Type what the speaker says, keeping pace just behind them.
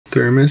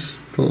thermos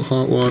full of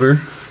hot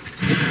water,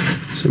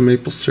 some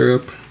maple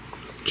syrup,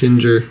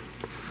 ginger,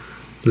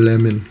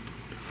 lemon.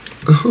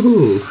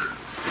 Oh,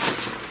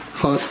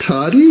 hot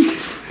toddy?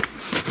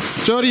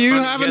 Jody, you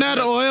haven't had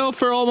oil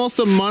for almost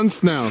a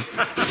month now.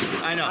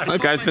 I know. The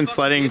guy's been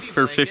sledding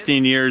for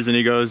 15 years and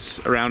he goes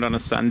around on a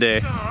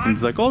Sunday and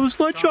he's like, oh, the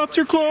sled shops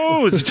are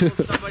closed.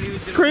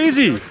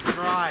 Crazy.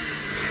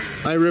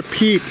 I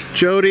repeat,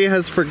 Jody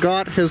has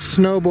forgot his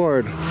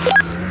snowboard.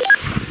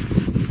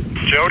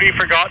 Jody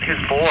forgot his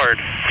board,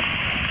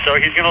 so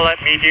he's gonna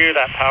let me do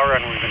that power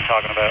run we've been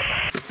talking about.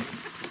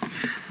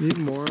 You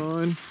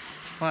moron.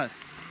 What?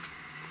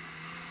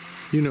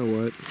 You know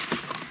what.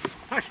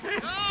 No!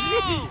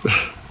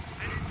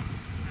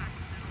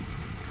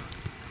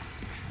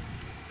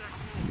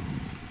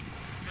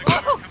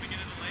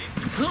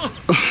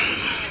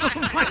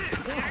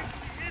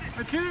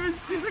 I can't even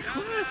see the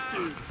cliff.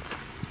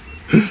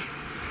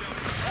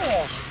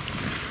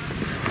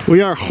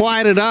 We are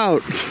whited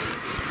out.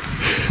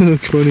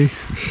 That's funny.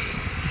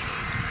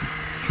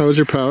 How was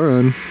your power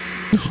run?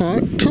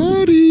 Hot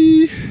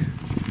toddy.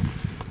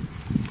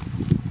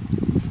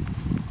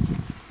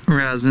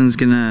 Rasmus's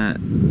gonna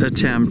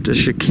attempt a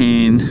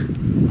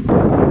chicane.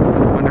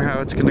 Wonder how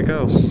it's gonna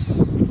go.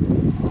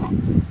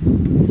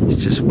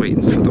 He's just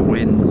waiting for the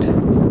wind.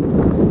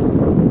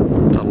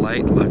 The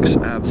light looks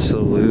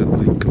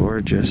absolutely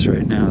gorgeous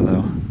right now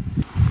though.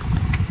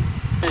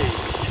 3, 2,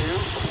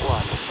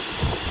 1.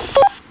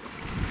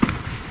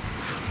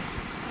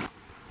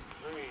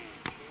 3,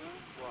 2,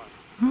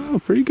 1. Oh,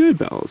 pretty good,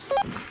 Bells.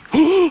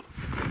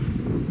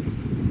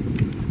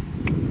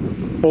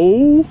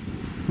 Oh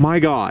my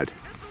God.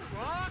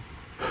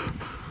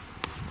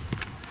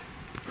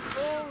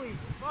 Holy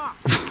fuck!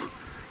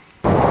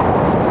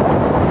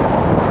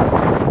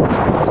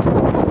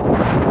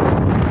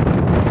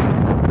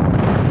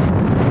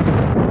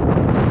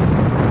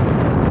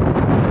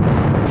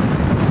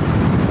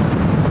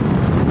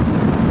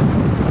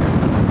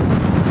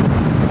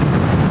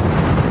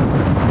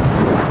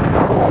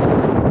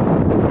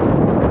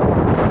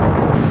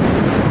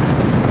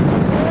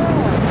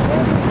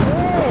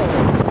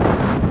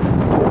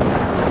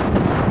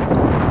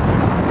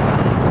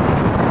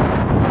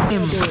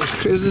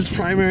 His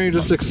primary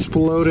just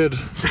exploded. It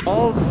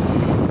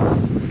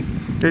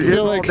is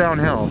all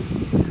downhill.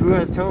 Who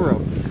has tow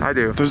rope? I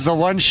do. There's the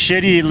one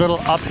shitty little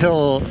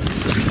uphill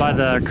by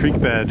the creek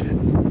bed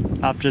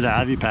after the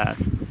Abbey Path.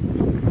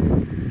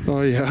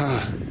 Oh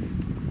yeah.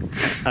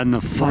 And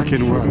the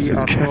fucking worst is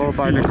Uphill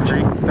by the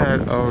creek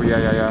bed. Oh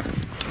yeah.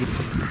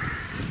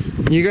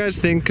 You guys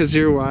think because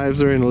your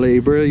wives are in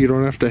labor, you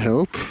don't have to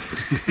help?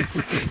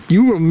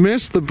 You will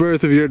miss the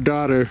birth of your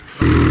daughter.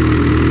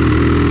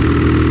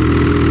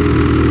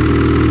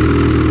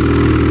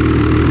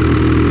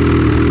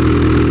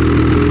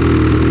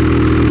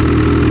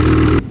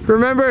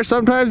 Remember,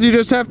 sometimes you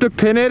just have to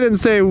pin it and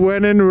say,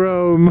 when in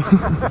Rome.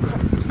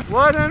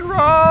 When in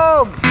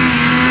Rome!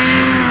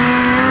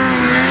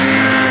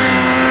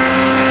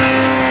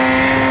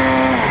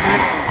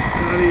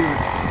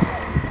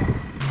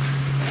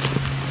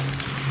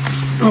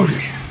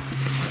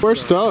 We're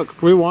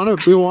stoked. We want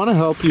to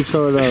help you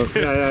tow it out.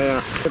 Yeah.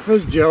 If it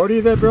was Jody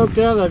that broke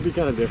down, that'd be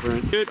kind of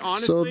different. Dude,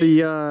 honestly, So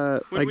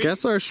the I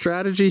guess our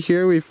strategy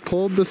here, we've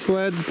pulled the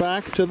sleds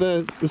back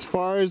to as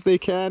far as they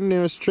can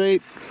in a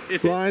straight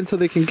line so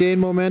they can gain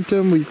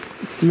momentum. We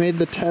made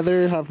the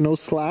tether have no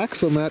slack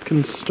so Matt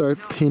can start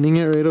pinning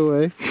it right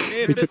away.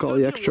 We took all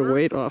the extra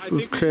weight off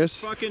of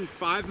Chris,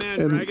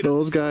 and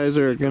those guys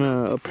are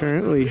gonna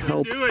apparently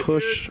help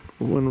push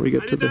when we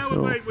get to the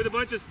hill. With a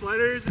bunch of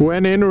sledders.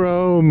 When in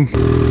Rome.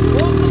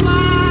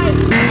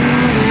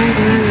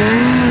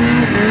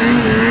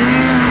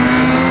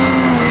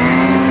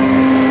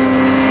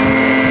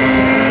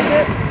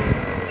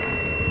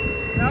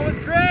 That was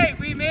great.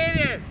 We made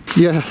it.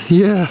 Yeah.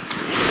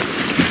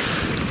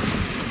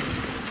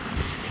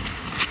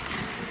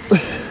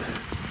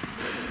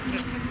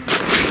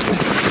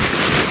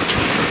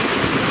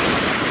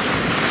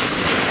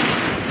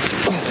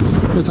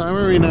 What time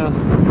are we now?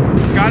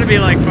 gotta be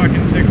like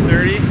fucking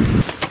 6:30.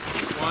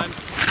 1,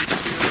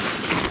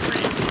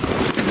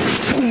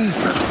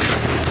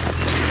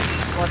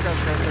 2,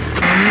 3.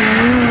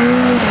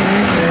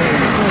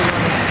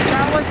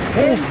 That was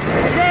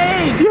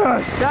insane.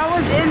 Yes! That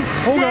was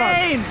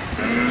insane.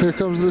 Here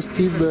comes the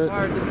steep bit.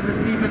 This is the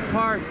steepest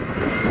part.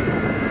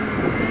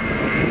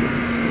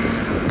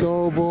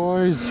 Go,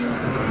 boys.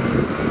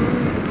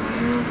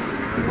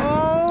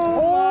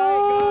 Oh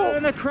my God!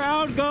 And the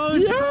crowd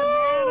goes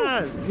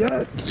bananas.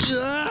 Yeah!